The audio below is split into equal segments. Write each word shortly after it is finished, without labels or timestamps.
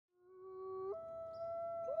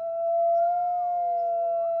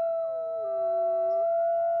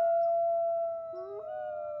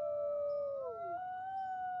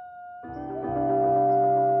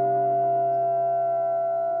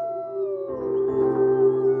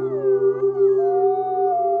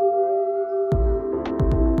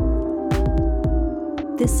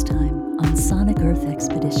This time on Sonic Earth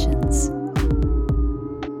Expeditions.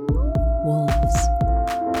 Wolves.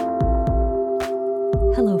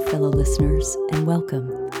 Hello, fellow listeners, and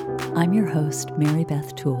welcome. I'm your host, Mary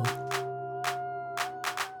Beth Toole.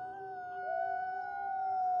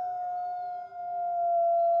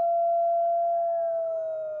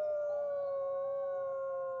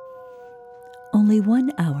 Only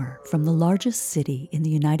 1 hour from the largest city in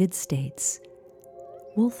the United States,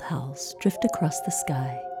 wolf howls drift across the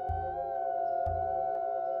sky.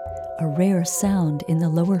 A rare sound in the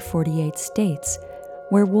lower 48 states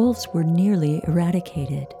where wolves were nearly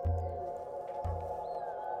eradicated.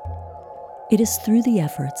 It is through the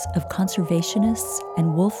efforts of conservationists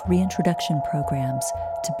and wolf reintroduction programs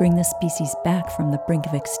to bring the species back from the brink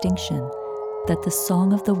of extinction that the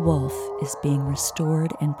song of the wolf is being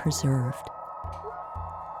restored and preserved.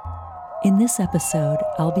 In this episode,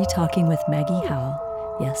 I'll be talking with Maggie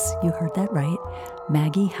Howell, yes, you heard that right,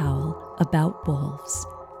 Maggie Howell, about wolves.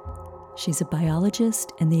 She's a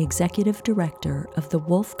biologist and the executive director of the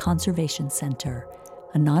Wolf Conservation Center,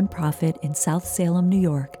 a nonprofit in South Salem, New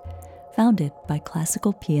York, founded by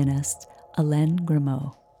classical pianist Alain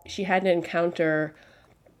Grimaud. She had an encounter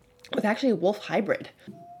with actually a wolf hybrid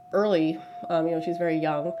early. She's very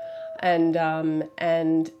young,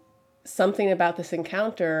 and something about this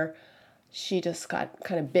encounter, she just got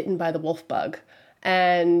kind of bitten by the wolf bug,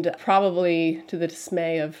 and probably to the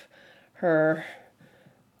dismay of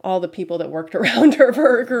all the people that worked around her for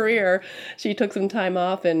her career, she took some time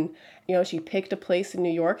off and, she picked a place in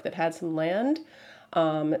New York that had some land.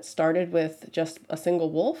 It started with just a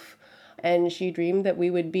single wolf, and she dreamed that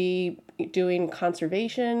we would be doing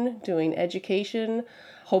conservation, doing education,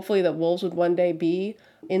 hopefully that wolves would one day be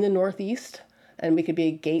in the Northeast and we could be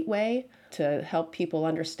a gateway to help people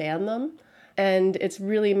understand them. And it's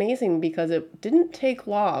really amazing because it didn't take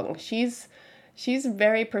long. She's a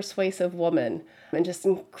very persuasive woman and just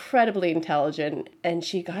incredibly intelligent, and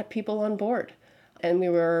she got people on board. And we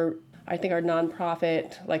were, I think our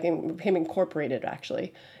nonprofit became incorporated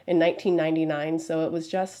actually in 1999. So it was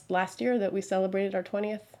just last year that we celebrated our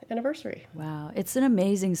 20th anniversary. Wow, it's an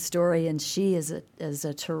amazing story, and she is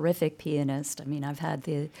a terrific pianist. I mean, I've had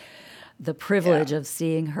the privilege of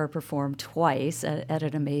seeing her perform twice at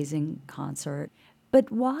an amazing concert.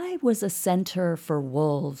 But why was a center for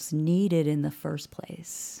wolves needed in the first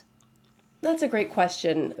place? That's a great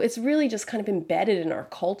question. It's really just kind of embedded in our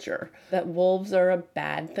culture that wolves are a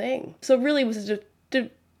bad thing. So it really was to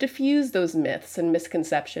diffuse those myths and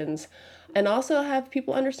misconceptions and also have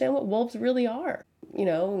people understand what wolves really are,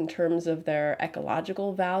 in terms of their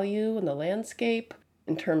ecological value in the landscape,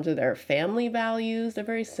 in terms of their family values. They're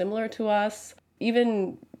very similar to us.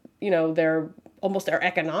 Even, their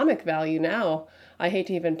economic value now. I hate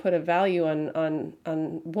to even put a value on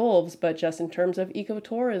wolves, but just in terms of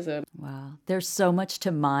ecotourism. Wow, there's so much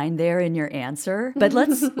to mine there in your answer. But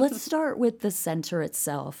let's start with the center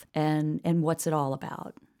itself and what's it all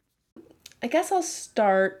about. I guess I'll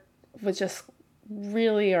start with just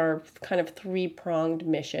really our kind of three-pronged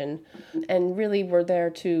mission. And really we're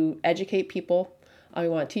there to educate people. We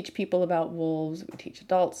want to teach people about wolves. We teach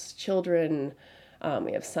adults, children.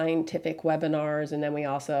 We have scientific webinars, and then we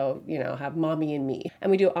also, have Mommy and Me.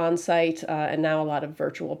 And we do on-site and now a lot of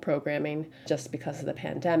virtual programming just because of the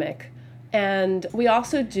pandemic. And we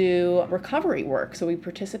also do recovery work. So we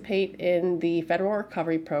participate in the Federal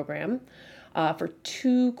Recovery Program for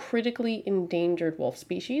 2 critically endangered wolf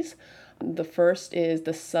species. The first is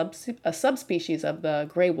a subspecies of the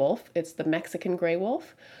gray wolf. It's the Mexican gray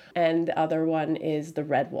wolf. And the other one is the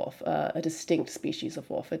red wolf, a distinct species of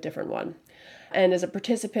wolf, a different one. And as a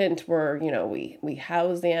participant, we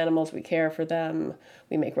house the animals, we care for them,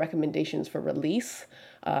 we make recommendations for release.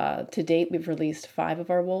 To date, we've released 5 of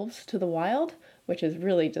our wolves to the wild, which is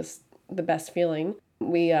really just the best feeling.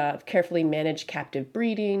 We carefully manage captive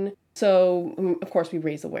breeding. So, of course, we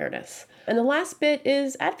raise awareness. And the last bit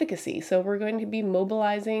is advocacy. So we're going to be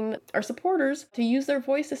mobilizing our supporters to use their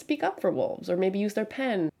voice to speak up for wolves, or maybe use their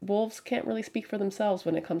pen. Wolves can't really speak for themselves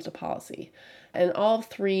when it comes to policy. And all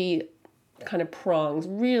 3 kind of prongs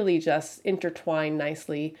really just intertwine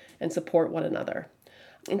nicely and support one another.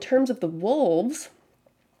 In terms of the wolves,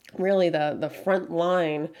 really the front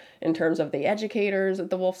line in terms of the educators at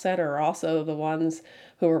the Wolf Center are also the ones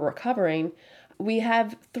who are recovering. We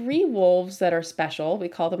have 3 wolves that are special. We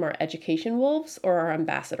call them our education wolves or our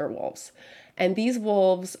ambassador wolves. And these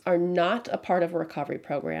wolves are not a part of a recovery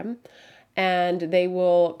program, and they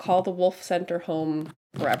will call the Wolf Center home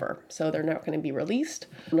forever. So they're not going to be released,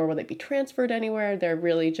 nor will they be transferred anywhere. They're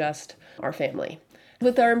really just our family.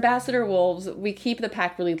 With our ambassador wolves, we keep the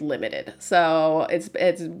pack really limited. So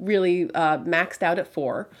it's really maxed out at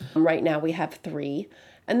 4. Right now we have 3.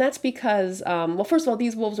 And that's because, well, first of all,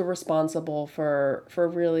 these wolves are responsible for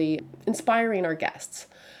really inspiring our guests.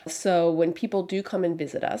 So when people do come and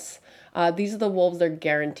visit us, these are the wolves they're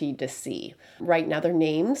guaranteed to see. Right now, their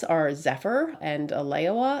names are Zephyr and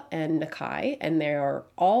Alewa and Nakai, and they are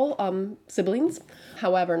all siblings.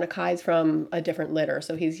 However, Nakai's from a different litter,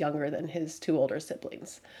 so he's younger than his 2 older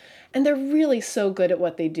siblings. And they're really so good at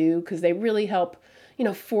what they do because they really help,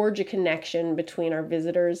 forge a connection between our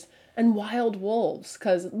visitors and wild wolves,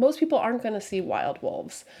 because most people aren't going to see wild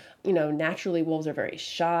wolves. Naturally, wolves are very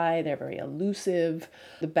shy, they're very elusive.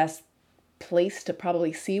 The best place to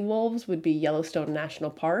probably see wolves would be Yellowstone National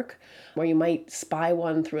Park, where you might spy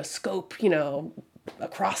one through a scope,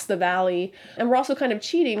 across the valley. And we're also kind of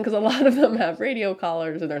cheating because a lot of them have radio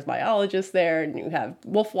collars and there's biologists there, and you have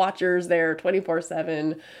wolf watchers there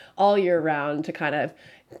 24/7 all year round to kind of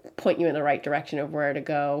point you in the right direction of where to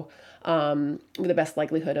go, with the best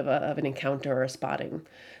likelihood of an encounter or a spotting.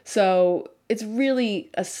 So it's really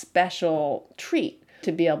a special treat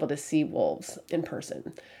to be able to see wolves in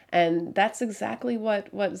person. And that's exactly what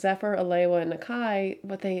Zephyr, Alewa, and Nakai,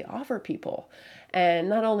 what they offer people. And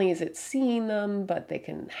not only is it seeing them, but they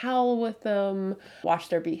can howl with them, watch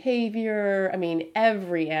their behavior. I mean,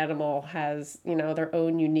 every animal has, their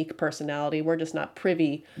own unique personality. We're just not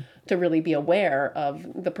privy to really be aware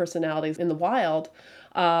of the personalities in the wild.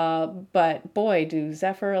 But boy, do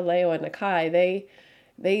Zephyr, Alewa, and Nakai,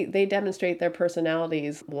 they demonstrate their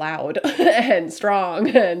personalities loud and strong,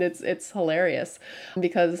 and it's hilarious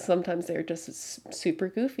because sometimes they're just super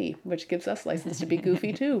goofy, which gives us license to be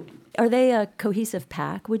goofy too. Are they a cohesive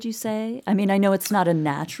pack, would you say? I mean, I know it's not a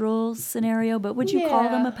natural scenario, but would you call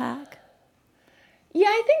them a pack? Yeah,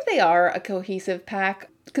 I think they are a cohesive pack,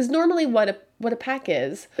 because normally what a pack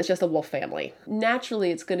is, it's just a wolf family.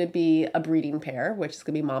 Naturally, it's going to be a breeding pair, which is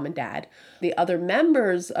going to be mom and dad. The other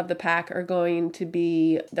members of the pack are going to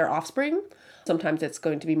be their offspring. Sometimes it's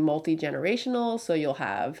going to be multi-generational, so you'll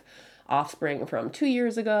have offspring from 2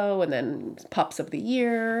 years ago and then pups of the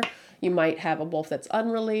year. You might have a wolf that's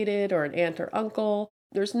unrelated or an aunt or uncle.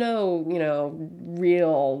 There's no,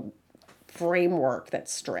 real framework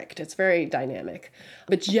that's strict. It's very dynamic.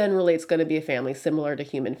 But generally, it's going to be a family similar to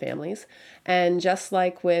human families. And just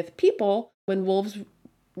like with people, when wolves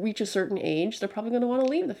reach a certain age, they're probably going to want to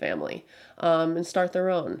leave the family and start their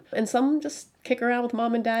own. And some just kick around with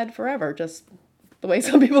mom and dad forever, just the way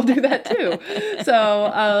some people do that too.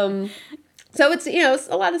 So it's, it's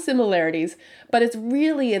a lot of similarities, but it's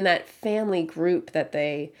really in that family group that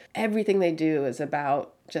everything they do is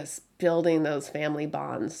about just building those family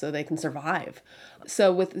bonds so they can survive.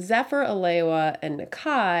 So with Zephyr, Alewa, and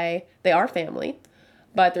Nakai, they are family,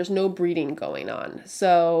 but there's no breeding going on.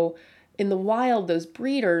 So in the wild, those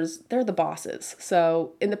breeders, they're the bosses.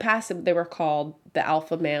 So in the past, they were called the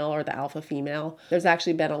alpha male or the alpha female. There's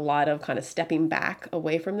actually been a lot of kind of stepping back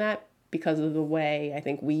away from that, because of the way I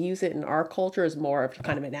think we use it in our culture is more of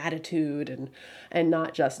kind of an attitude and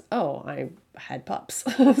not just, oh, I had pups.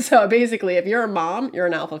 So basically, if you're a mom, you're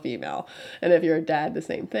an alpha female. And if you're a dad, the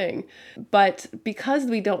same thing. But because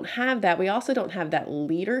we don't have that, we also don't have that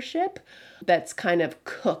leadership that's kind of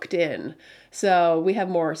cooked in. So we have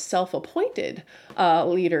more self-appointed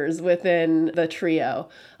leaders within the trio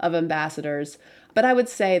of ambassadors. But I would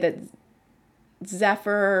say that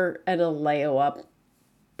Zephyr and Alewa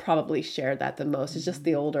probably share that the most. It's just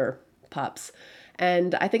the older pups.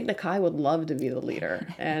 And I think Nakai would love to be the leader.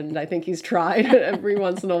 And I think he's tried every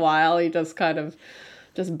once in a while. He just kind of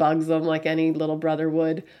just bugs them like any little brother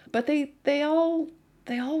would. But they all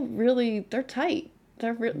really, they're tight.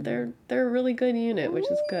 They're a really good unit, which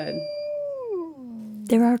is good.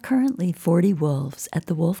 There are currently 40 wolves at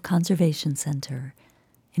the Wolf Conservation Center.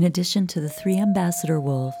 In addition to the 3 ambassador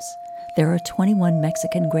wolves, there are 21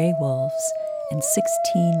 Mexican gray wolves and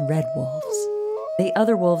 16 red wolves. The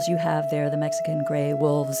other wolves you have there, the Mexican gray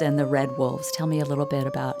wolves and the red wolves, tell me a little bit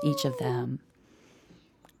about each of them.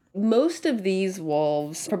 Most of these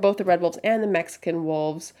wolves, for both the red wolves and the Mexican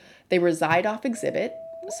wolves, they reside off exhibit.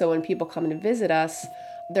 So when people come to visit us,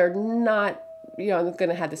 they're not, going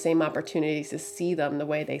to have the same opportunities to see them the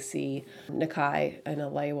way they see Nakai and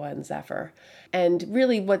Alewa and Zephyr. And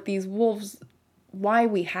really what these wolves, why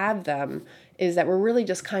we have them, is that we're really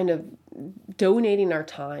just kind of donating our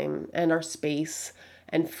time and our space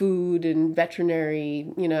and food and veterinary,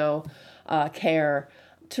 care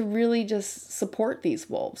to really just support these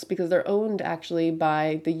wolves, because they're owned actually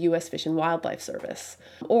by the U.S. Fish and Wildlife Service,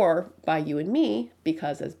 or by you and me,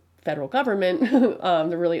 because as federal government,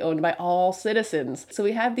 they're really owned by all citizens. So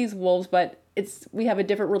we have these wolves, but we have a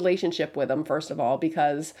different relationship with them, first of all,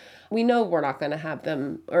 because we know we're not going to have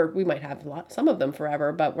them, or we might have some of them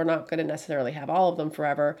forever, but we're not going to necessarily have all of them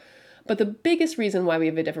forever. But the biggest reason why we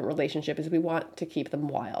have a different relationship is we want to keep them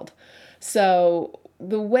wild. So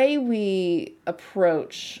the way we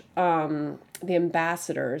approach the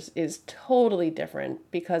ambassadors is totally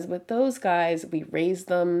different, because with those guys, we raise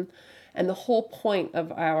them. And the whole point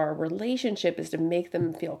of our relationship is to make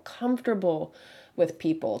them feel comfortable with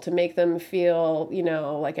people, to make them feel,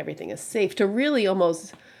 like everything is safe, to really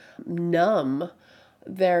almost numb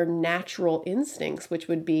their natural instincts, which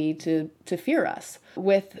would be to fear us.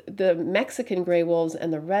 With the Mexican gray wolves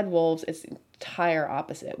and the red wolves, it's the entire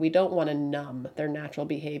opposite. We don't want to numb their natural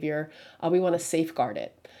behavior. We want to safeguard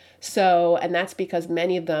it. So, and that's because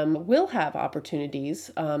many of them will have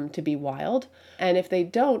opportunities to be wild. And if they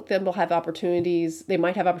don't, then they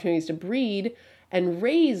might have opportunities to breed and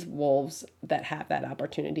raise wolves that have that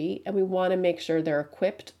opportunity. And we want to make sure they're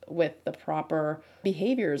equipped with the proper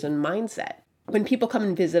behaviors and mindset. When people come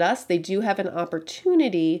and visit us, they do have an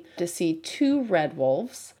opportunity to see 2 red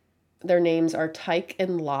wolves. Their names are Tyke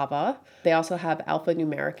and Lava. They also have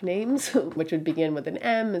alphanumeric names, which would begin with an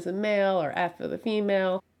M as a male or F as a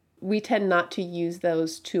female. We tend not to use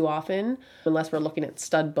those too often unless we're looking at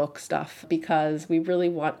stud book stuff, because we really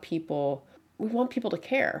want people to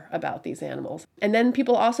care about these animals. And then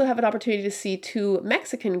people also have an opportunity to see 2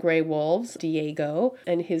 Mexican gray wolves, Diego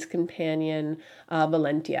and his companion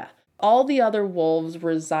Valentia. All the other wolves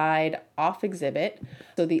reside off exhibit,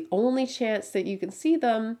 so the only chance that you can see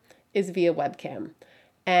them is via webcam.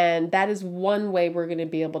 And that is one way we're going to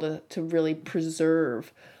be able to really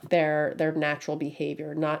preserve their natural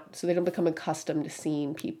behavior, not so they don't become accustomed to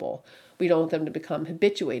seeing people. We don't want them to become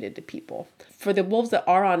habituated to people. For the wolves that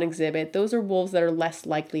are on exhibit, those are wolves that are less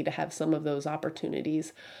likely to have some of those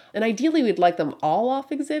opportunities. And ideally, we'd like them all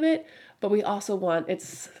off exhibit, but we also want,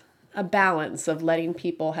 it's a balance of letting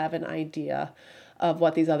people have an idea of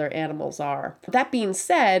what these other animals are. That being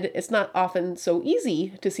said, it's not often so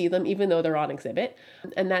easy to see them, even though they're on exhibit.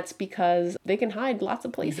 And that's because they can hide lots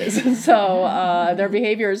of places. So their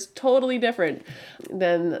behavior is totally different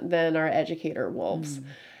than our educator wolves.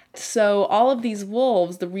 So all of these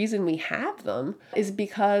wolves, the reason we have them is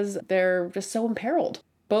because they're just so imperiled.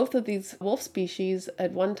 Both of these wolf species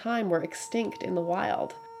at one time were extinct in the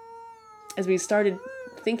wild. As we started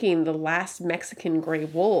thinking the last Mexican gray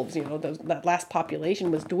wolves, that last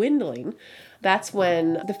population was dwindling, that's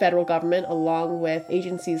when the federal government, along with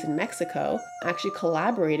agencies in Mexico, actually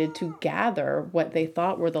collaborated to gather what they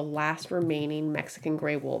thought were the last remaining Mexican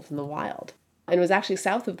gray wolves in the wild. And it was actually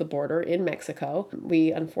south of the border in Mexico.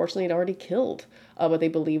 We unfortunately had already killed what they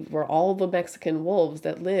believed were all the Mexican wolves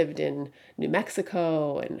that lived in New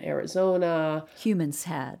Mexico and Arizona. Humans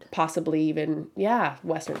had. Possibly even,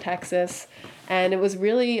 Western Texas. And it was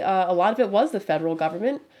really, a lot of it was the federal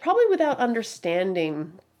government, probably without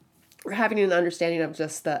understanding or having an understanding of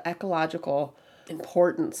just the ecological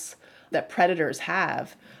importance that predators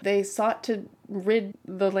have. They sought to rid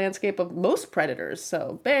the landscape of most predators,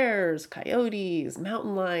 so bears, coyotes,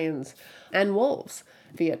 mountain lions, and wolves,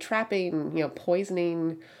 via trapping,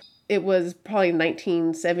 poisoning. It was probably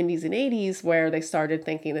 1970s and 80s where they started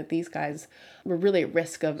thinking that these guys were really at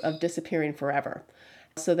risk of disappearing forever.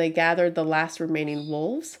 So they gathered the last remaining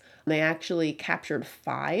wolves. They actually captured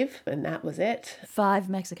 5, and that was it. 5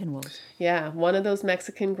 Mexican wolves. Yeah, one of those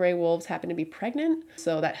Mexican gray wolves happened to be pregnant,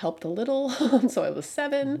 so that helped a little. So it was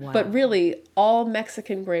 7. Wow. But really, all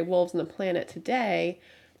Mexican gray wolves on the planet today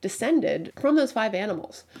descended from those 5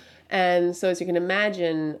 animals. And so as you can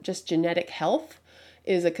imagine, just genetic health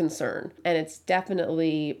is a concern. And it's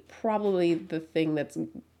definitely probably the thing that's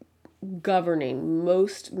governing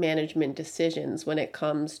most management decisions when it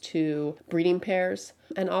comes to breeding pairs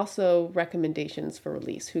and also recommendations for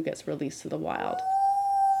release, who gets released to the wild.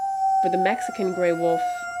 For the Mexican gray wolf,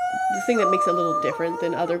 the thing that makes it a little different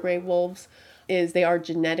than other gray wolves is they are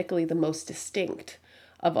genetically the most distinct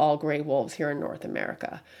of all gray wolves here in North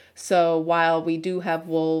America. So while we do have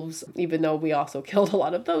wolves, even though we also killed a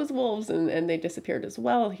lot of those wolves and they disappeared as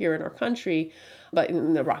well here in our country, but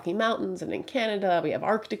in the Rocky Mountains and in Canada, we have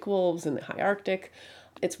Arctic wolves in the high Arctic.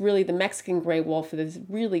 It's really the Mexican gray wolf that is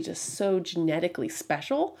really just so genetically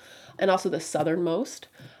special, and also the southernmost,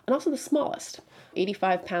 and also the smallest.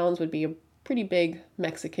 85 pounds would be a pretty big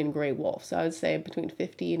Mexican gray wolf. So I would say between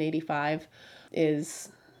 50 and 85 is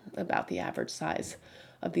about the average size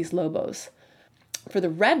of these lobos. For the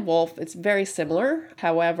red wolf, it's very similar.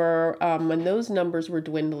 However, when those numbers were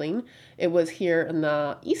dwindling, it was here in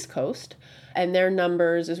the East Coast, and their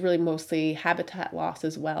numbers is really mostly habitat loss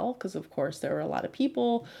as well, because of course there were a lot of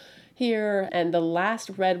people here. And the last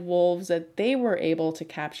red wolves that they were able to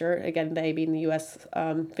capture, again, they being the U.S.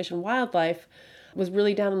 Fish and Wildlife, was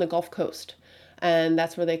really down on the Gulf Coast. And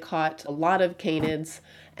that's where they caught a lot of canids.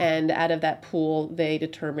 And out of that pool, they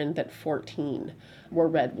determined that 14 were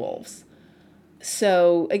red wolves.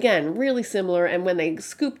 So again, really similar. And when they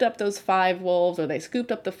scooped up those 5 wolves, or they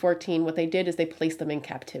scooped up the 14, what they did is they placed them in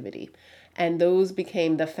captivity. And those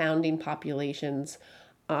became the founding populations,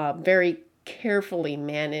 very carefully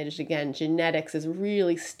managed. Again, genetics is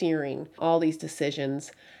really steering all these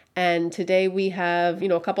decisions. And today we have,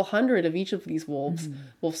 a couple hundred of each of these wolf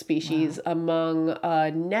species among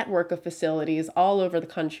a network of facilities all over the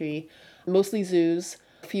country, mostly zoos,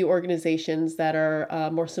 a few organizations that are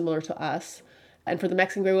more similar to us. And for the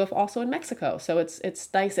Mexican gray wolf, also in Mexico. So it's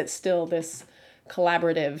nice. It's still this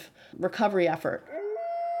collaborative recovery effort.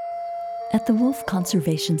 At the Wolf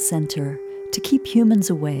Conservation Center, to keep humans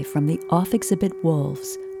away from the off-exhibit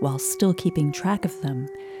wolves while still keeping track of them,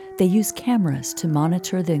 they use cameras to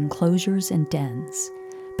monitor the enclosures and dens.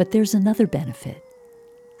 But there's another benefit: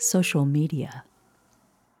 social media.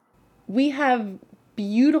 We have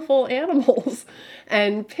beautiful animals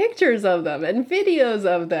and pictures of them and videos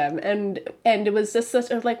of them. And it was just such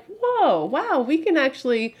a whoa, wow, we can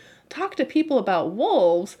actually talk to people about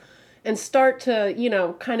wolves and start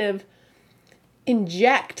to, kind of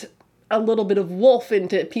inject a little bit of wolf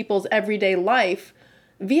into people's everyday life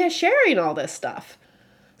via sharing all this stuff.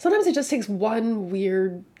 Sometimes it just takes one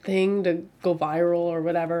weird thing to go viral or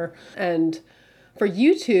whatever. And for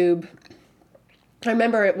YouTube, I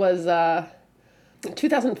remember it was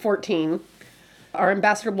 2014. Our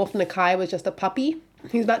ambassador wolf Nakai was just a puppy.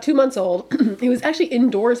 He was about 2 months old. He was actually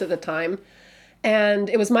indoors at the time. And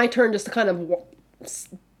it was my turn just to kind of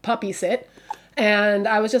puppy sit. And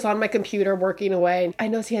I was just on my computer working away. I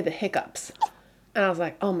noticed he had the hiccups. And I was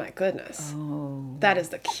like, oh my goodness. Oh. That is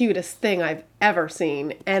the cutest thing I've ever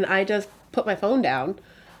seen. And I just put my phone down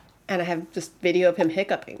and I have just video of him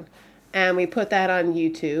hiccuping. And we put that on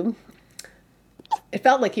YouTube. It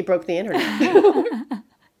felt like he broke the internet.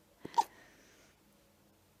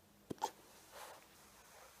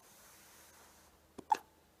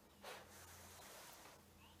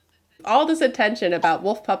 All this attention about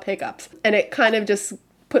wolf pup hiccups. And it kind of just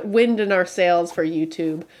put wind in our sails for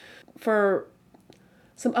YouTube. For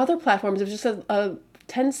some other platforms, it was just a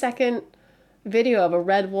 10-second video of a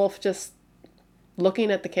red wolf just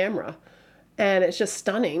looking at the camera. And it's just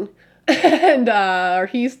stunning. And or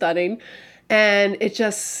he's stunning. And it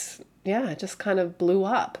just kind of blew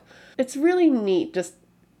up. It's really neat.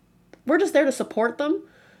 We're just there to support them,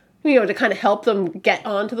 to kind of help them get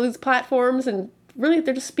onto those platforms, and really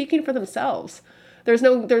they're just speaking for themselves. There's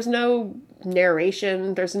no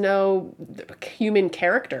narration, there's no human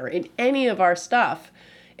character in any of our stuff.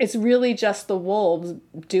 It's really just the wolves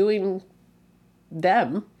doing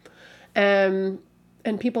them. And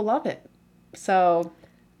people love it. So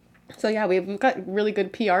yeah, we've got a really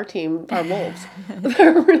good PR team, our wolves.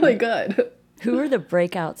 They're really good. Who are the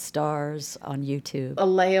breakout stars on YouTube?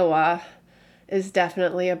 Alewa is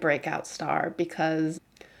definitely a breakout star because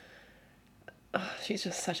she's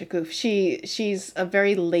just such a goof. She's a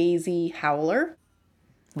very lazy howler.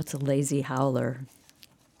 What's a lazy howler?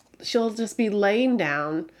 She'll just be laying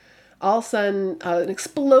down. All of a sudden, an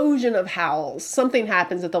explosion of howls. Something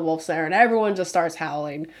happens at the wolf center and everyone just starts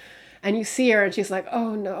howling. And you see her and she's like,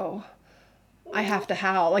 oh no, I have to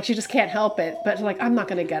howl. Like she just can't help it. But I'm not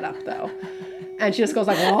going to get up though. And she just goes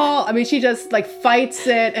oh, I mean, she just fights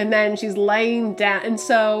it and then she's laying down. And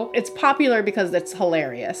so it's popular because it's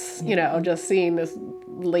hilarious, just seeing this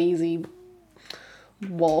lazy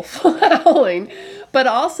wolf howling. But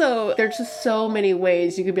also there's just so many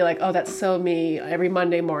ways you could be like, oh, that's so me every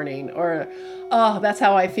Monday morning. Or, oh, that's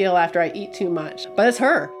how I feel after I eat too much. But it's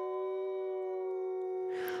her.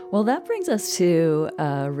 Well, that brings us to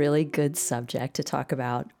a really good subject to talk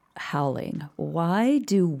about: howling. Why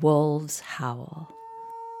do wolves howl?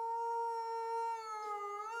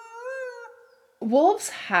 Wolves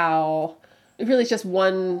howl. It really is just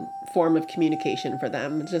one form of communication for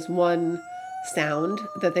them. It's just one sound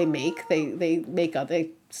that they make. They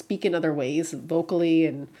speak in other ways, vocally,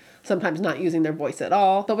 and sometimes not using their voice at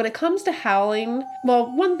all. But when it comes to howling,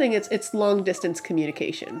 well, one thing, it's long distance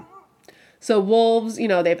communication. So wolves, they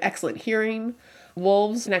have excellent hearing.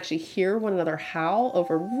 Wolves can actually hear one another howl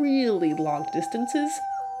over really long distances.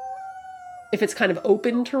 If it's kind of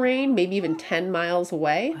open terrain, maybe even 10 miles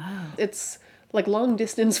away. Wow. It's like long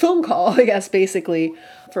distance phone call, I guess, basically,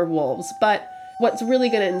 for wolves. But what's really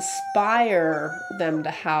going to inspire them to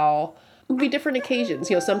howl will be different occasions.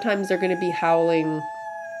 Sometimes they're going to be howling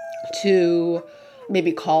to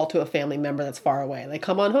maybe call to a family member that's far away. Like,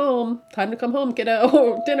 come on home, time to come home,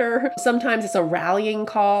 kiddo, dinner. Sometimes it's a rallying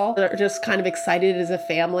call. They're just kind of excited as a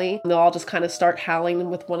family. They'll all just kind of start howling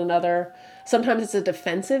with one another. Sometimes it's a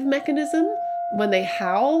defensive mechanism. When they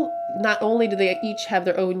howl, not only do they each have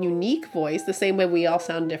their own unique voice, the same way we all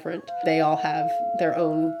sound different, they all have their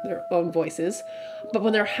own voices. But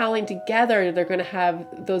when they're howling together, they're going to have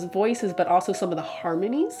those voices, but also some of the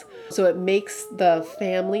harmonies. So it makes the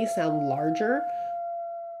family sound larger.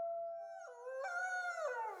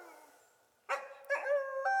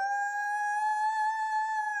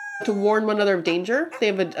 To warn one another of danger, they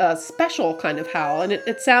have a special kind of howl, and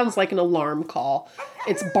it sounds like an alarm call.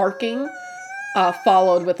 It's barking,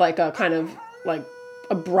 followed with like a kind of like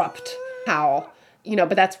abrupt howl,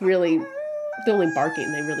 but that's really the only barking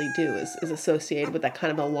they really do is associated with that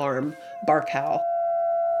kind of alarm bark howl.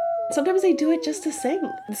 Sometimes they do it just to sing.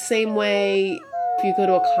 The same way if you go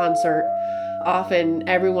to a concert, often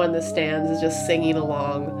everyone in the stands is just singing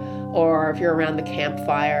along, or if you're around the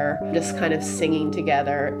campfire, just kind of singing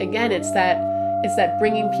together. Again, it's that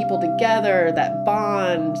bringing people together, that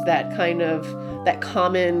bond, that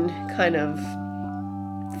common kind of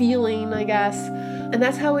feeling, I guess. And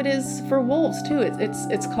that's how it is for wolves too.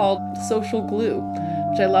 It's called social glue,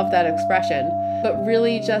 which I love that expression, but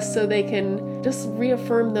really just so they can just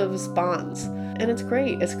reaffirm those bonds. And it's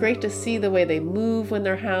great. It's great to see the way they move when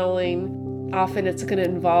they're howling. Often it's going to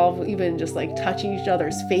involve even just like touching each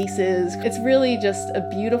other's faces. It's really just a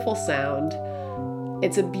beautiful sound.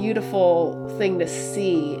 It's a beautiful thing to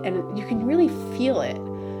see, and you can really feel it.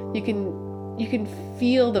 You can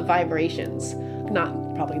feel the vibrations. Not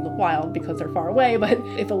probably in the wild because they're far away, but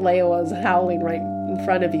if a Leioa is howling right in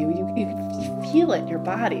front of you, you feel it in your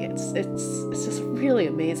body. It's just really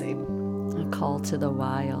amazing. A call to the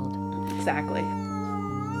wild. Exactly.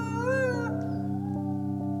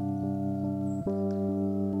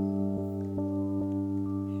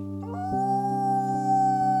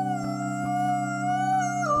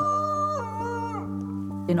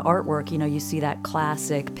 In artwork, you see that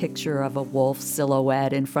classic picture of a wolf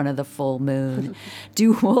silhouette in front of the full moon.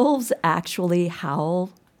 Do wolves actually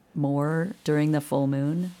howl more during the full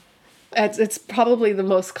moon? It's probably the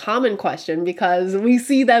most common question because we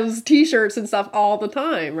see those t-shirts and stuff all the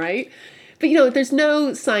time, right? But there's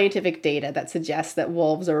no scientific data that suggests that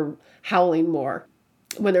wolves are howling more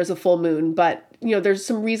when there's a full moon. But, there's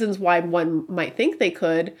some reasons why one might think they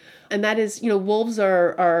could. And that is, wolves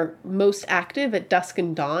are most active at dusk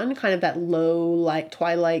and dawn, kind of that low light,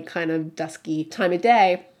 twilight kind of dusky time of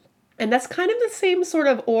day. And that's kind of the same sort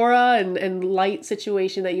of aura and light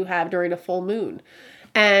situation that you have during a full moon.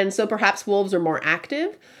 And so perhaps wolves are more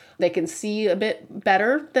active. They can see a bit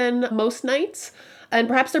better than most nights. And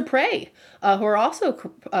perhaps their prey, who are also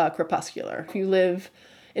crepuscular. If you live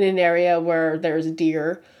in an area where there's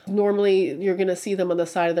deer, normally you're going to see them on the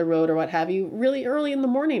side of the road or what have you really early in the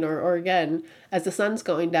morning or again as the sun's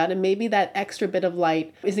going down, and maybe that extra bit of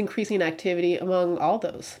light is increasing activity among all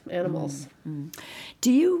those animals. Mm-hmm.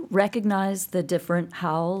 Do you recognize the different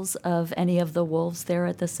howls of any of the wolves there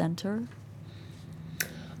at the center?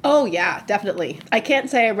 Oh yeah, definitely. I can't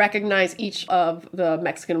say I recognize each of the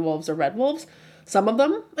Mexican wolves or red wolves. Some of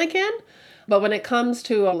them I can. But when it comes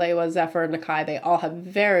to Leioa, Zephyr, and Nakai, they all have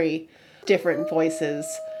very different voices.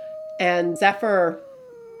 And Zephyr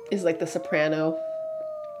is like the soprano.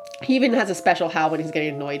 He even has a special howl when he's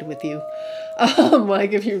getting annoyed with you.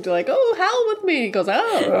 Like if you're like, oh, howl with me. He goes,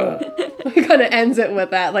 oh. He kind of ends it with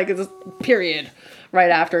that, like it's a period right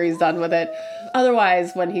after he's done with it.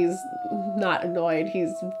 Otherwise, when he's not annoyed,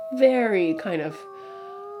 he's very kind of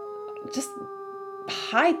just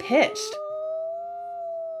high-pitched.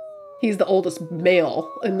 He's the oldest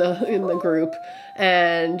male in the group,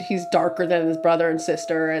 and he's darker than his brother and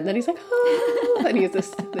sister. And then he's like, oh, and he has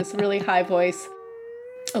this really high voice.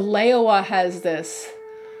 Leioa has this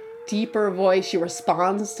deeper voice. She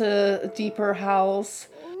responds to deeper howls.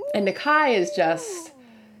 And Nakai is just,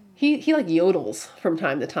 he like yodels from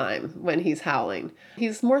time to time when he's howling.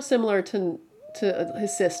 He's more similar to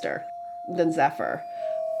his sister than Zephyr.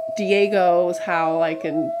 Diego's howl I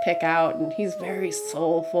can pick out, and he's very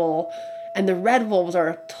soulful. And the red wolves are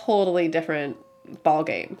a totally different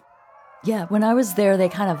ballgame. Yeah, when I was there, they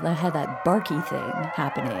kind of had that barky thing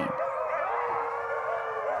happening.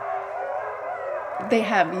 They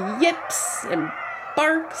have yips and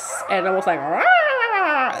barks and almost like,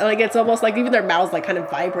 rah! Like it's almost like even their mouths like kind of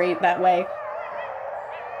vibrate that way.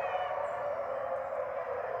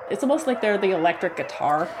 It's almost like they're the electric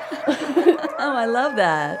guitar. Oh, I love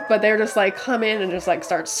that. But they're just like come in and just like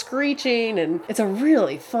start screeching, and it's a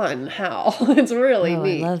really fun howl. It's really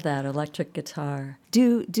neat. I love that electric guitar.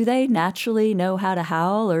 Do they naturally know how to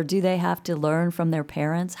howl, or do they have to learn from their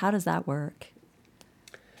parents? How does that work?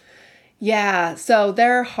 Yeah, so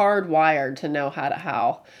they're hardwired to know how to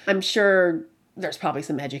howl. I'm sure there's probably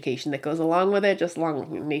some education that goes along with it, just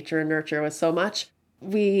along nature and nurture with so much.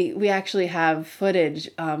 We actually have footage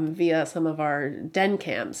via some of our den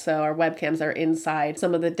cams. So our webcams are inside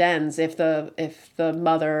some of the dens. If the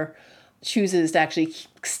mother chooses to actually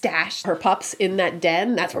stash her pups in that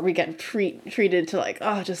den, that's where we get treated to like,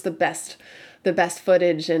 oh, just the best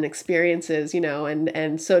footage and experiences,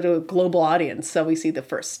 and so to a global audience. So we see the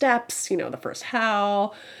first steps, the first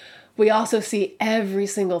howl. We also see every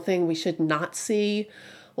single thing we should not see.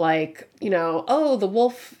 Like, oh, the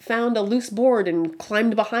wolf found a loose board and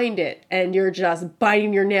climbed behind it, and you're just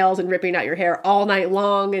biting your nails and ripping out your hair all night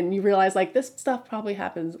long, and you realize like this stuff probably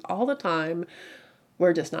happens all the time.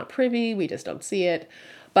 We're just not privy, we just don't see it.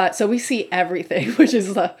 But so we see everything, which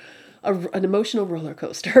is an emotional roller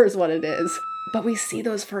coaster is what it is. But we see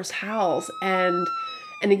those first howls, and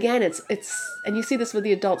again it's and you see this with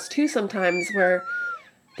the adults too sometimes, where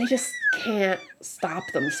they just can't stop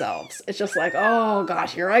themselves. It's just like, oh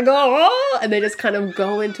gosh, here I go, oh! And they just kind of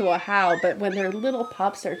go into a howl. But when they're little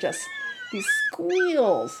pups, they're just these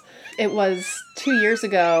squeals. It was 2 years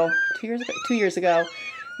ago,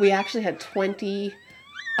 we actually had 20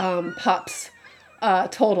 pups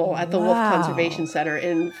total at the Wolf Conservation Center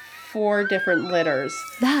in 4 different litters.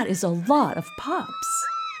 That is a lot of pups.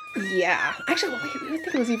 Yeah. Actually, I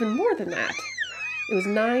think it was even more than that. It was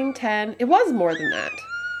 9, 10. It was more than that.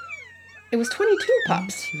 It was 22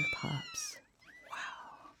 pups. 22 pups. Wow.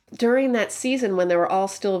 During that season when they were all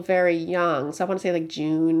still very young, so I want to say like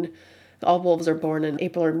June, all wolves are born in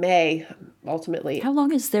April or May, ultimately. How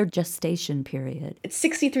long is their gestation period? It's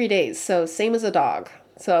 63 days, so same as a dog.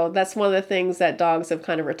 So that's one of the things that dogs have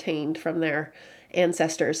kind of retained from their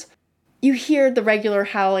ancestors. You hear the regular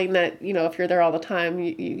howling that, if you're there all the time,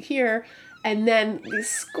 you hear, and then these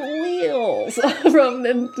squeals from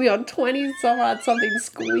them, 20 some odd something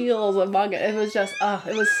squeals among it. It was just,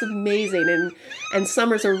 it was amazing. And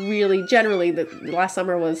summers are really, generally, the last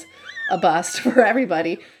summer was a bust for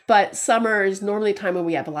everybody. But summer is normally a time when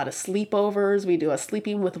we have a lot of sleepovers. We do a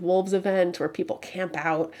Sleeping with Wolves event where people camp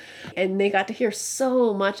out, and they got to hear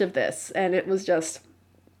so much of this. And it was just,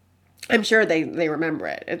 I'm sure they remember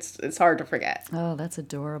it. It's hard to forget. Oh, that's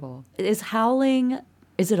adorable. Is howling,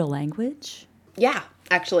 is it a language? Yeah,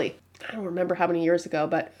 actually. I don't remember how many years ago,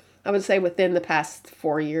 but I would say within the past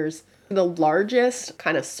 4 years, the largest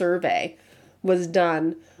kind of survey was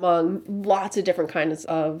done among lots of different kinds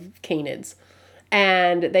of canids.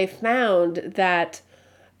 And they found that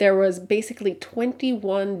there was basically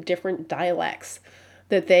 21 different dialects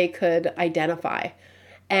that they could identify.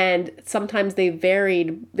 And sometimes they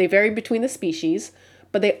varied between the species,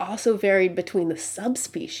 but they also varied between the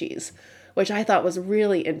subspecies, which I thought was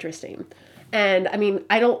really interesting. And I mean,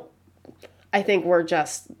 I think we're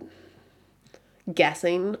just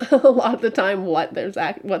guessing a lot of the time what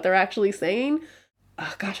they're actually saying.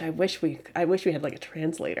 Oh gosh, I wish we had like a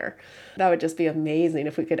translator. That would just be amazing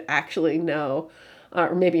if we could actually know,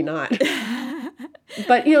 or maybe not.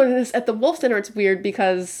 But at the Wolf Center, it's weird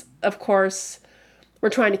because of course we're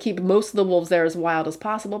trying to keep most of the wolves there as wild as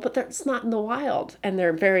possible, but it's not in the wild, and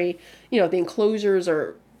they're very, the enclosures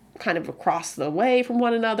are kind of across the way from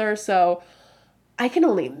one another, so I can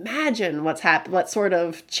only imagine what sort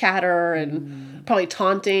of chatter and probably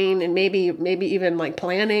taunting and maybe even like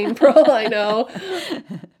planning for all I know.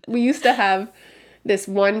 We used to have this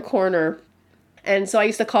one corner, and so I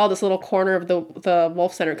used to call this little corner of the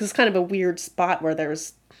Wolf Center because it's kind of a weird spot where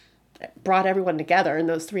brought everyone together in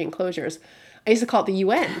those 3 enclosures. I used to call it the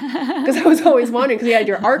UN because I was always wondering, because you had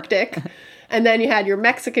your Arctic, and then you had your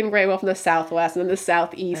Mexican gray wolf in the southwest and then the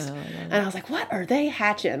southeast. And I was like, what are they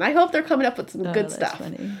hatching? I hope they're coming up with some good stuff.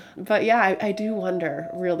 Funny. But yeah, I do wonder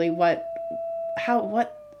really what are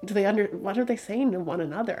they saying to one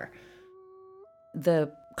another?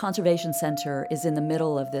 The conservation center is in the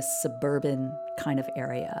middle of this suburban kind of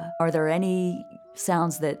area. Are there any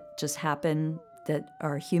sounds that just happen that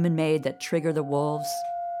are human-made that trigger the wolves?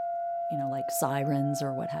 Like sirens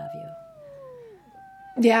or what have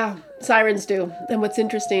you? Yeah, sirens do. And what's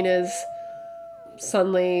interesting is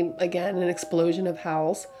suddenly, again, an explosion of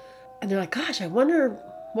howls. And they're like, gosh, I wonder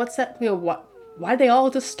what's that, why they all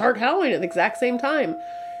just start howling at the exact same time?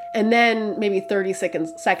 And then maybe 30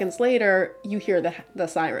 seconds later, you hear the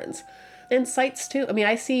sirens. And sights too. I mean,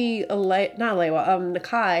 I see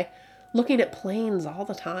Nakai looking at planes all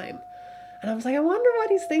the time. And I was like, I wonder what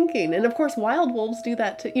he's thinking. And of course, wild wolves do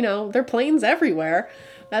that too. There are planes everywhere.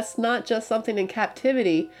 That's not just something in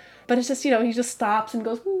captivity. But it's just, he just stops and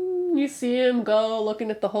goes, you see him go looking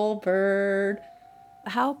at the whole bird.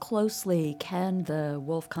 How closely can the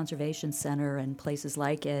Wolf Conservation Center and places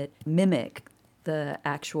like it mimic the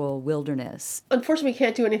actual wilderness? Unfortunately, we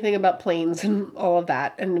can't do anything about planes and all of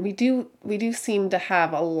that. And we do seem to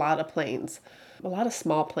have a lot of planes, a lot of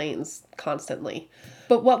small planes constantly.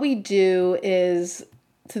 But what we do is,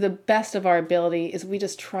 to the best of our ability, is we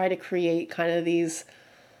just try to create kind of these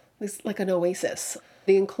like an oasis.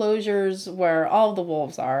 The enclosures where all the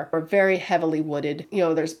wolves are very heavily wooded.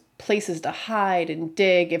 There's places to hide and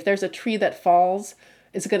dig. If there's a tree that falls,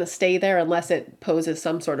 it's going to stay there unless it poses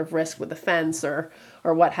some sort of risk with a fence or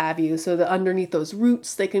what have you. So that underneath those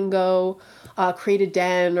roots, they can go create a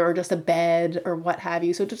den or just a bed or what have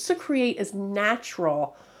you. So just to create as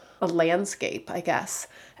natural a landscape, I guess,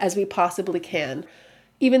 as we possibly can.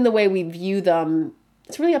 Even the way we view them,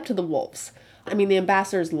 it's really up to the wolves. I mean, the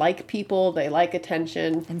ambassadors like people, they like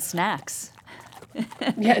attention. And snacks.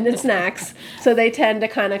 Yeah, and then snacks. So they tend to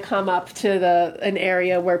kind of come up to an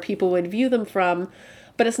area where people would view them from.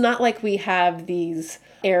 But it's not like we have these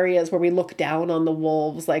areas where we look down on the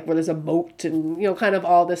wolves, like where there's a moat and, kind of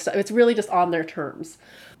all this stuff. It's really just on their terms.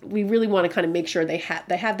 We really want to kind of make sure they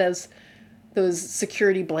have those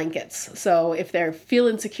security blankets. So if they're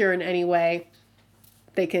feeling secure in any way,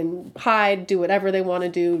 they can hide, do whatever they want to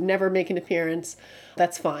do, never make an appearance.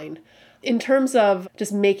 That's fine. In terms of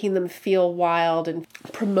just making them feel wild and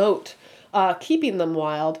promote keeping them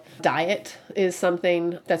wild, diet is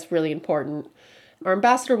something that's really important. Our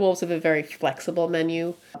ambassador wolves have a very flexible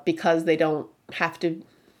menu because they don't have to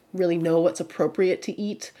really know what's appropriate to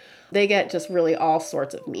eat. They get just really all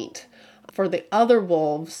sorts of meat. For the other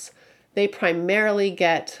wolves, they primarily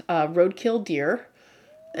get roadkill deer,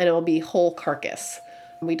 and it will be whole carcass.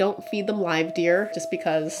 We don't feed them live deer just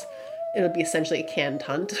because it would be essentially a canned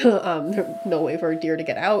hunt. There's no way for a deer to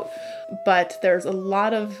get out. But there's a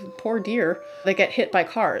lot of poor deer that get hit by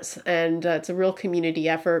cars. And it's a real community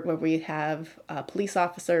effort where we have police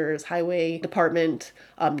officers, highway department,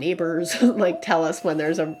 neighbors tell us when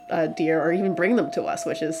there's a deer or even bring them to us,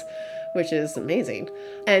 which is amazing.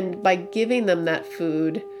 And by giving them that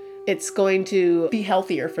food, it's going to be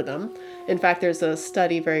healthier for them. In fact, there's a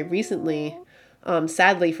study very recently,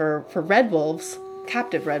 sadly for red wolves,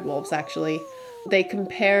 captive red wolves actually, they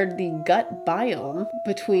compared the gut biome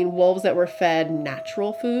between wolves that were fed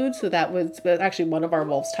natural food. So that was actually one of our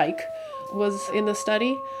wolves, Tyke, was in the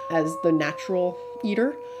study as the natural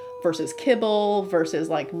eater versus kibble versus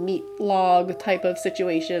like meat log type of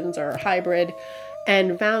situations or hybrid,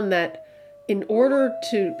 and found that in order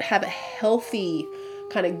to have a healthy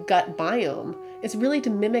kind of gut biome, it's really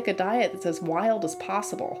to mimic a diet that's as wild as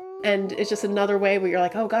possible. And it's just another way where you're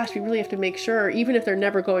like, oh gosh, we really have to make sure, even if they're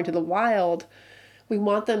never going to the wild, we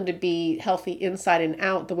want them to be healthy inside and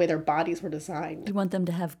out the way their bodies were designed. You want them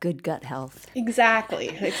to have good gut health. Exactly.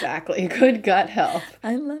 Good gut health.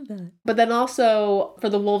 I love that. But then also for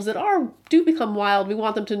the wolves that do become wild, we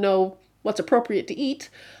want them to know what's appropriate to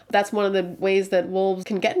eat. That's one of the ways that wolves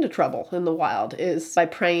can get into trouble in the wild, is by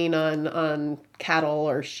preying on cattle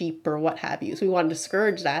or sheep or what have you. So we want to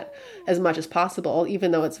discourage that as much as possible,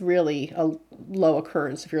 even though it's really a low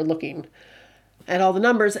occurrence if you're looking at all the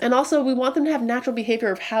numbers. And also we want them to have natural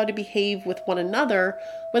behavior of how to behave with one another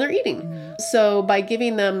when they're eating. So by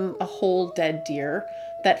giving them a whole dead deer,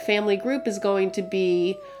 that family group is going to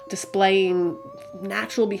be displaying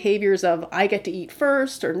natural behaviors of I get to eat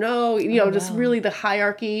first or no, just really the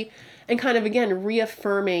hierarchy, and kind of again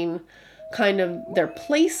reaffirming kind of their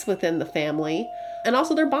place within the family and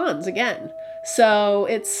also their bonds again. So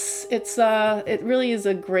it really is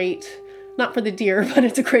a great, not for the deer, but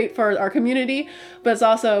it's great for our community, but it's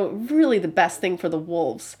also really the best thing for the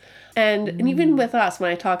wolves. And even with us,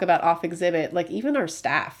 when I talk about off exhibit, like even our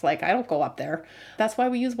staff, like I don't go up there. That's why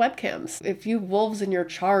we use webcams. If you have wolves in your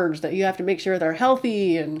charge that you have to make sure they're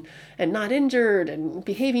healthy and not injured and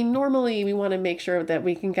behaving normally, we want to make sure that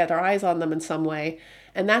we can get our eyes on them in some way.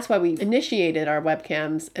 And that's why we initiated our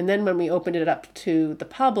webcams. And then when we opened it up to the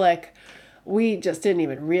public, we just didn't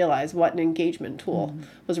even realize what an engagement tool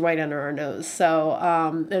was right under our nose. So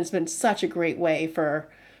and it's been such a great way for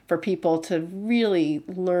people to really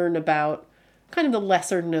learn about kind of the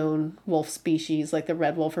lesser known wolf species like the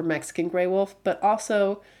red wolf or Mexican gray wolf, but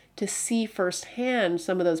also to see firsthand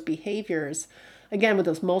some of those behaviors, again, with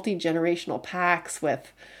those multi-generational packs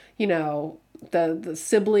with, the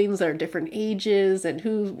siblings that are different ages and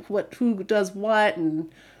who does what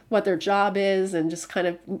and what their job is, and just kind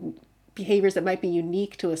of behaviors that might be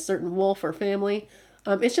unique to a certain wolf or family.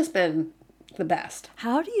 It's just been the best.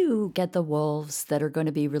 How do you get the wolves that are going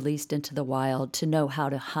to be released into the wild to know how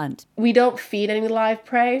to hunt? We don't feed any live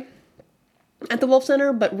prey at the Wolf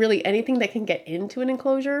Center, but really anything that can get into an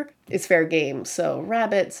enclosure is fair game. So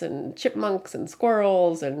rabbits and chipmunks and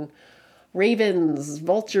squirrels and ravens,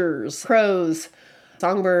 vultures, crows,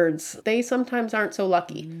 songbirds, they sometimes aren't so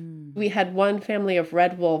lucky. We had one family of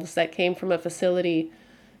red wolves that came from a facility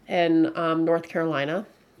in North Carolina.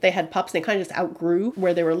 They had pups. They kind of just outgrew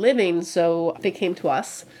where they were living, so they came to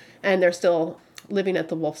us, and they're still living at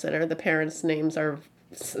the Wolf Center. The parents' names are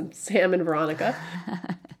Sam and Veronica.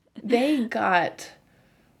 They got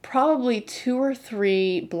probably 2 or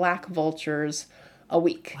 3 black vultures a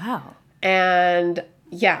week. Wow. And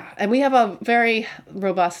we have a very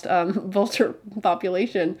robust vulture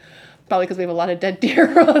population, probably because we have a lot of dead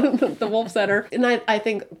deer on the Wolf Center. And I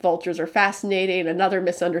think vultures are fascinating. Another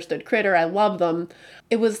misunderstood critter. I love them.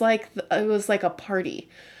 It was like a party,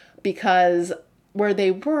 because where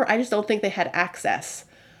they were, I just don't think they had access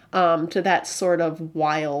to that sort of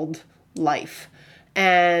wild life.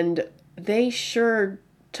 And they sure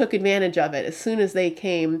took advantage of it as soon as they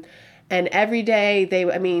came. And every day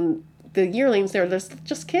the yearlings, they're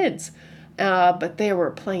just kids. But they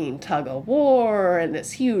were playing tug of war and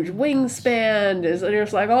this huge wingspan. They're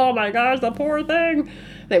just like, oh my gosh, the poor thing.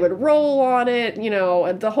 They would roll on it,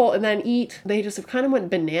 and then eat. They just kind of went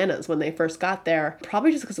bananas when they first got there,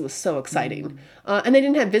 probably just because it was so exciting. And they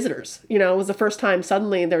didn't have visitors. It was the first time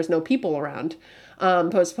suddenly there's no people around.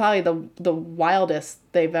 But it's probably the wildest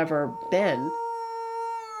they've ever been.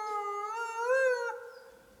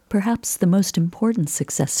 Perhaps the most important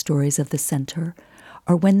success stories of the center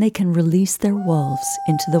are when they can release their wolves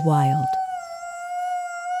into the wild.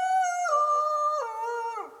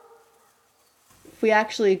 We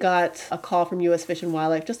actually got a call from U.S. Fish and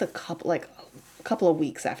Wildlife just a couple of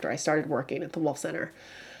weeks after I started working at the Wolf Center.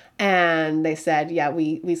 And they said,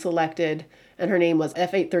 we selected, and her name was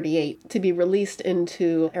F838, to be released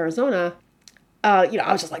into Arizona. I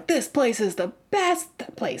was just like, this place is the best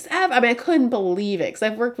place ever. I couldn't believe it, because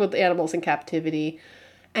I've worked with animals in captivity,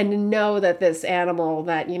 and to know that this animal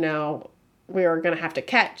that, we were going to have to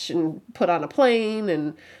catch and put on a plane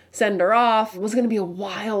and send her off was going to be a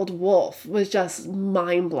wild wolf was just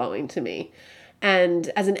mind-blowing to me. And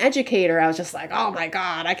as an educator, I was just like, oh my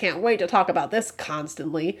God, I can't wait to talk about this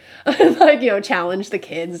constantly. Challenge the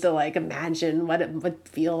kids to imagine what it would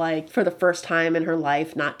feel like for the first time in her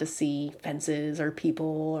life not to see fences or people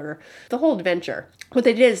or the whole adventure. What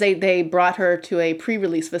they did is they brought her to a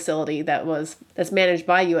pre-release facility that's managed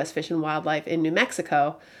by U.S. Fish and Wildlife in New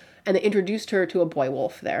Mexico, and they introduced her to a boy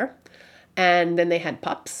wolf there. And then they had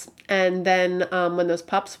pups. And then when those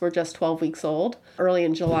pups were just 12 weeks old, early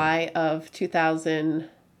in July of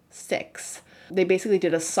 2006, they basically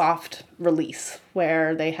did a soft release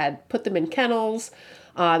where they had put them in kennels.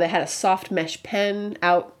 They had a soft mesh pen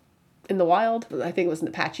out in the wild. I think it was in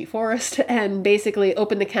the Apache forest, and basically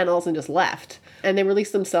opened the kennels and just left. And they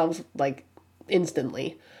released themselves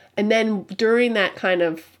instantly. And then during that kind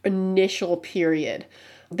of initial period,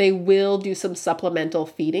 they will do some supplemental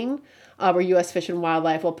feeding. Where U.S. Fish and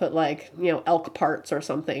Wildlife will put elk parts or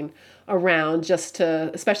something around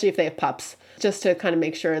especially if they have pups, just to kind of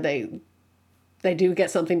make sure they do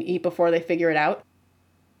get something to eat before they figure it out.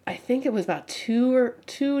 I think it was about two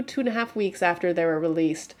and a half weeks after they were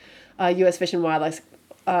released, U.S. Fish and Wildlife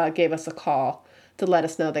gave us a call to let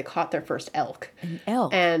us know they caught their first elk. An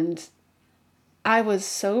elk. And I was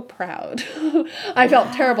so proud. I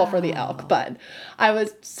felt terrible for the elk, but I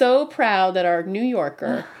was so proud that our New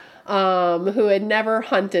Yorker, who had never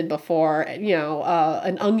hunted before,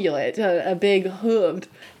 an ungulate, a big hooved,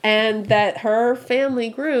 and that her family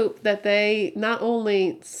group, that they not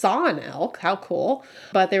only saw an elk, how cool,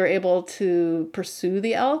 but they were able to pursue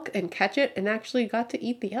the elk and catch it and actually got to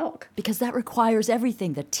eat the elk. Because that requires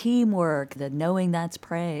everything, the teamwork, the knowing that's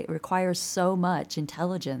prey. It requires so much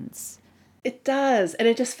intelligence. It does. And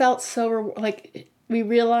it just felt so, we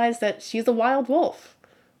realized that she's a wild wolf.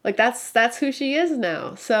 That's who she is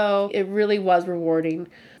now. So it really was rewarding.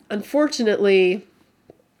 Unfortunately,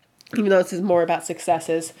 even though this is more about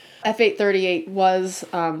successes, F838 was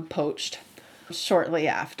poached shortly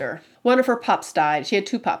after. One of her pups died. She had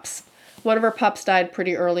 2 pups. One of her pups died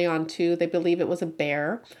pretty early on too. They believe it was a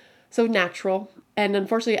bear. So natural. And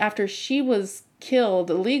unfortunately, after she was killed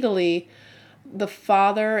illegally, the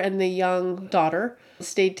father and the young daughter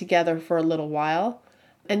stayed together for a little while.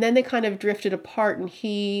 And then they kind of drifted apart, and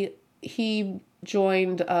he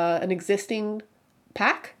joined an existing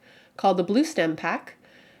pack called the Blue Stem Pack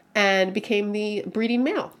and became the breeding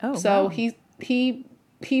male. Oh, so wow. he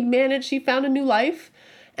found a new life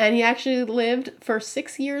And he actually lived for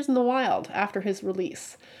 6 years in the wild after his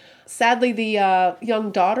release. Sadly, the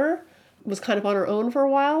young daughter was kind of on her own for a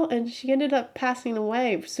while, and she ended up passing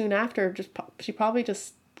away soon after. She probably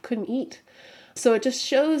just couldn't eat. So it just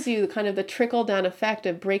shows you kind of the trickle-down effect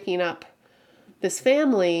of breaking up this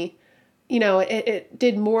family. It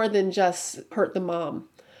did more than just hurt the mom.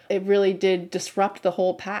 It really did disrupt the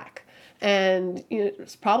whole pack. And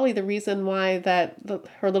it's probably the reason why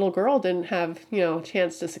her little girl didn't have, a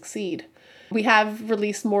chance to succeed. We have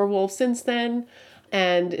released more wolves since then,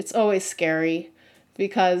 and it's always scary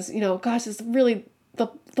because, gosh, it's really the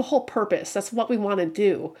whole purpose. That's what we want to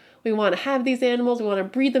do. We want to have these animals, we want to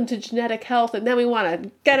breed them to genetic health, and then we want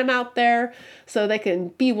to get them out there so they can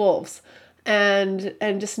be wolves. And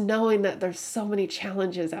just knowing that there's so many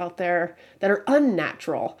challenges out there that are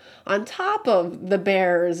unnatural on top of the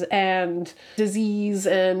bears and disease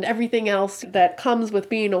and everything else that comes with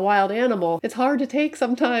being a wild animal. It's hard to take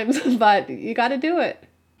sometimes, but you got to do it.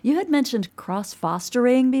 You had mentioned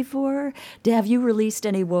cross-fostering before. Have you released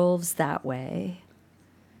any wolves that way?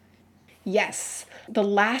 Yes. The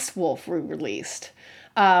last wolf we released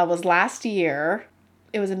was last year.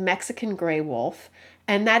 It was a Mexican gray wolf.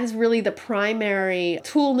 And that is really the primary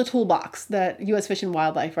tool in the toolbox that U.S. Fish and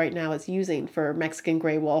Wildlife right now is using for Mexican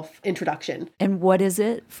gray wolf introduction. And what is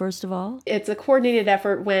it, first of all? It's a coordinated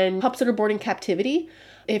effort when pups that are born in captivity.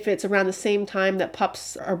 If it's around the same time that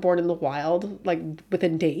pups are born in the wild, like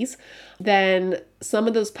within days, then some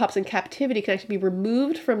of those pups in captivity can actually be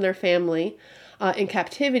removed from their family in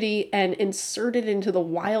captivity and inserted into the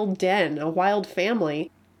wild den, a wild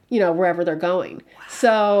family, wherever they're going.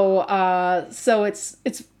 Wow. So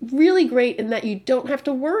it's really great in that you don't have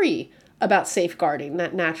to worry about safeguarding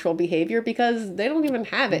that natural behavior because they don't even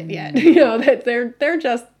have it yet. That they're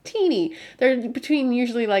just teeny. They're between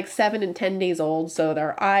usually like 7 and 10 days old. So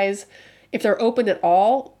their eyes, if they're open at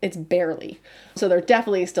all, it's barely. So they're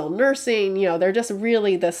definitely still nursing. They're just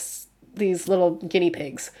really these little guinea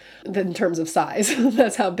pigs in terms of size.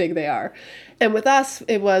 That's how big they are. And with us,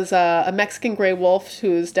 it was a Mexican gray wolf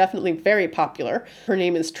who's definitely very popular. Her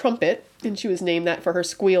name is Trumpet, and she was named that for her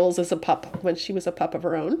squeals as a pup when she was a pup of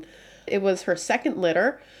her own. It was her second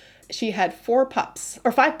litter. She had 5 pups,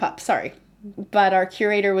 sorry. But our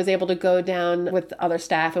curator was able to go down with other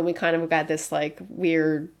staff, and we kind of got this like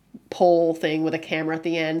weird pole thing with a camera at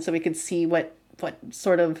the end so we could see what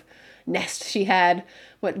sort of nest she had,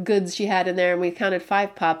 what goods she had in there. And we counted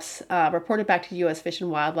 5 pups, reported back to U.S. Fish and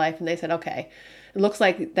Wildlife, and they said, okay, it looks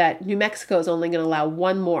like that New Mexico is only going to allow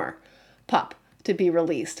 1 more pup to be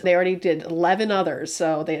released. They already did 11 others,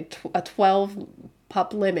 so they had a 12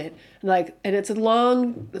 pup limit. And it's a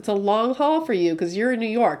long haul for you because you're in New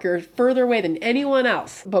York. You're further away than anyone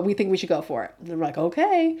else, but we think we should go for it. And they're like,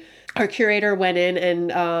 okay. Our curator went in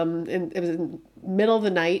and it was in the middle of the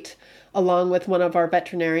night, along with one of our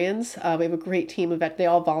veterinarians. We have a great team of they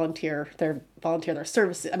all volunteer. They volunteer their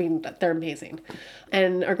services. I mean, they're amazing.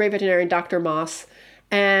 And our great veterinarian, Dr. Moss.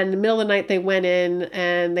 And in the middle of the night, they went in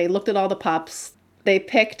and they looked at all the pups. They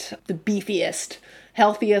picked the beefiest,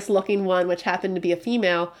 healthiest looking one, which happened to be a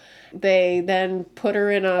female. They then put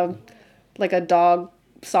her in a dog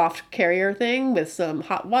soft carrier thing with some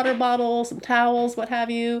hot water bottles, some towels, what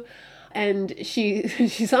have you. And she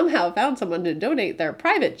somehow found someone to donate their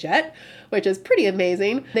private jet, which is pretty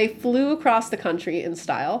amazing. They flew across the country in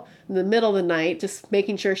style in the middle of the night, just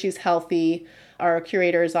making sure she's healthy. Our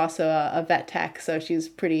curator is also a vet tech, so she's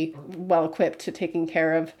pretty well equipped to taking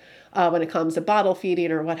care of when it comes to bottle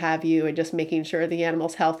feeding or what have you, and just making sure the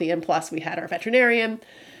animal's healthy. And plus, we had our veterinarian.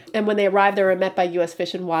 And when they arrived, they were met by U.S.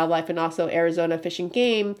 Fish and Wildlife and also Arizona Fish and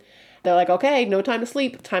Game. They're like, okay, no time to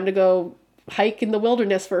sleep, time to go hike in the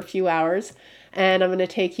wilderness for a few hours, and I'm going to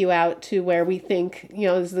take you out to where we think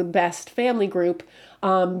is the best family group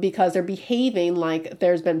because they're behaving like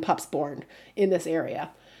there's been pups born in this area.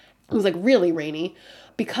 It was really rainy.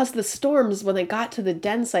 Because of the storms, when they got to the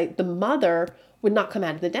den site, the mother would not come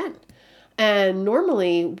out of the den. And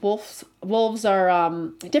normally wolves are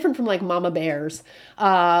different from mama bears.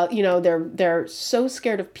 They're so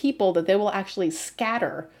scared of people that they will actually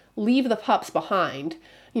scatter, leave the pups behind.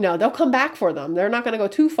 They'll come back for them. They're not going to go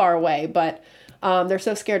too far away, but they're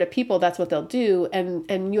so scared of people, that's what they'll do.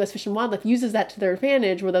 And U.S. Fish and Wildlife uses that to their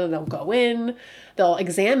advantage, whether they'll go in, they'll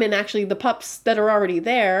examine actually the pups that are already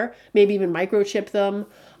there, maybe even microchip them,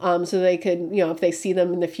 so they could, if they see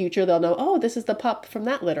them in the future, they'll know, oh, this is the pup from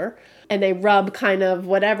that litter. And they rub kind of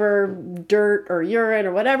whatever dirt or urine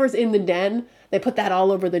or whatever's in the den, they put that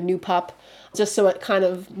all over the new pup, just so it kind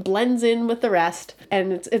of blends in with the rest.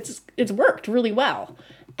 And it's worked really well.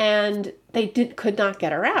 And they could not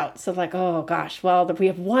get her out. So like, oh gosh, well, we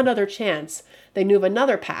have one other chance. They knew of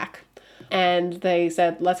another pack. And they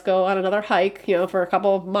said, let's go on another hike, for a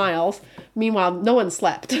couple of miles. Meanwhile, no one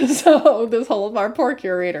slept. So our poor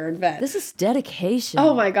curator and vet. This is dedication.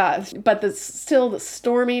 Oh my gosh. But it's still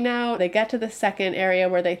stormy now. They get to the second area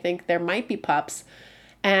where they think there might be pups.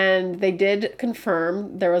 And they did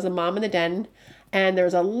confirm there was a mom in the den. And there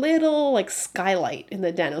was a little like skylight in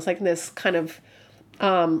the den. It was like this kind of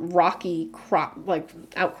rocky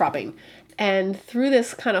outcropping. And through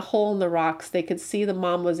this kind of hole in the rocks, they could see the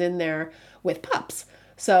mom was in there with pups.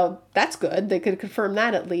 So that's good. They could confirm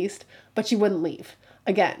that at least, but she wouldn't leave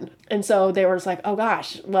again. And so they were just like, oh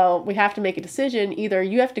gosh, well, we have to make a decision. Either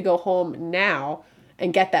you have to go home now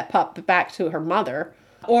and get that pup back to her mother,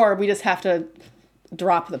 or we just have to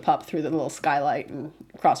drop the pup through the little skylight and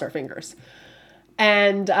cross our fingers.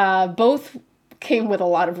 And both came with a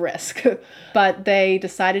lot of risk, but they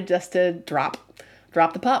decided just to drop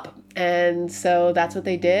the pup. And so that's what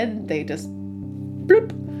they did. They just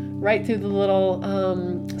bloop right through the little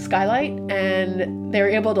skylight, and they were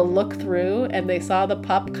able to look through, and they saw the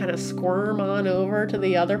pup kind of squirm on over to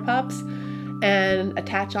the other pups and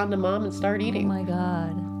attach onto mom and start eating. Oh my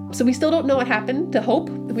God. So we still don't know what happened to Hope.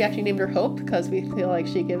 We actually named her Hope because we feel like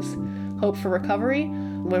she gives hope for recovery.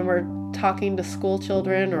 When we're talking to school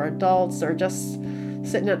children or adults or just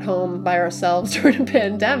sitting at home by ourselves during a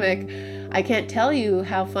pandemic, I can't tell you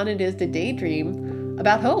how fun it is to daydream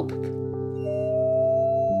about hope.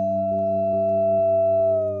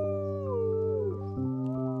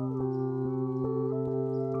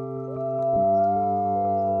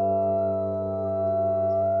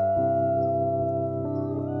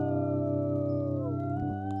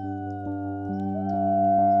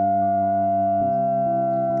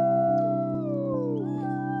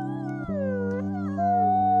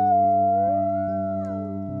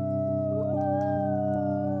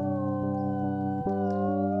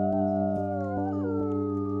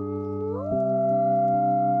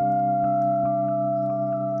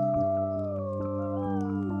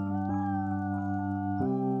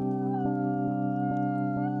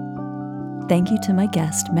 Thank you to my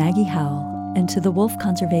guest, Maggie Howell, and to the Wolf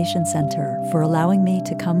Conservation Center for allowing me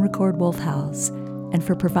to come record wolf howls and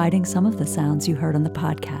for providing some of the sounds you heard on the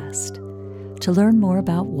podcast. To learn more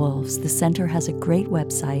about wolves, the center has a great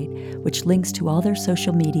website which links to all their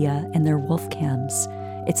social media and their wolf cams.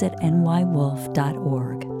 It's at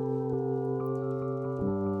nywolf.org.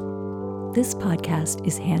 This podcast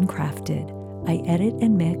is handcrafted. I edit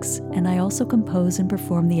and mix, and I also compose and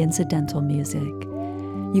perform the incidental music.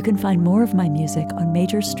 You can find more of my music on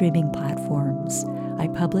major streaming platforms. I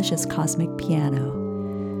publish as Cosmic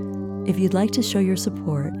Piano. If you'd like to show your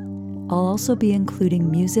support, I'll also be including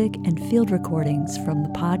music and field recordings from the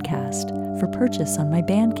podcast for purchase on my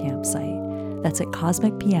Bandcamp site. That's at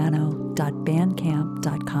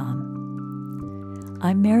cosmicpiano.bandcamp.com.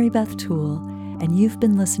 I'm Mary Beth Toole, and you've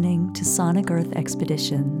been listening to Sonic Earth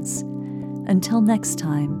Expeditions. Until next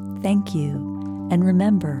time, thank you, and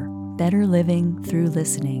remember, better living through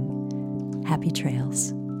listening. Happy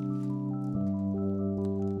trails.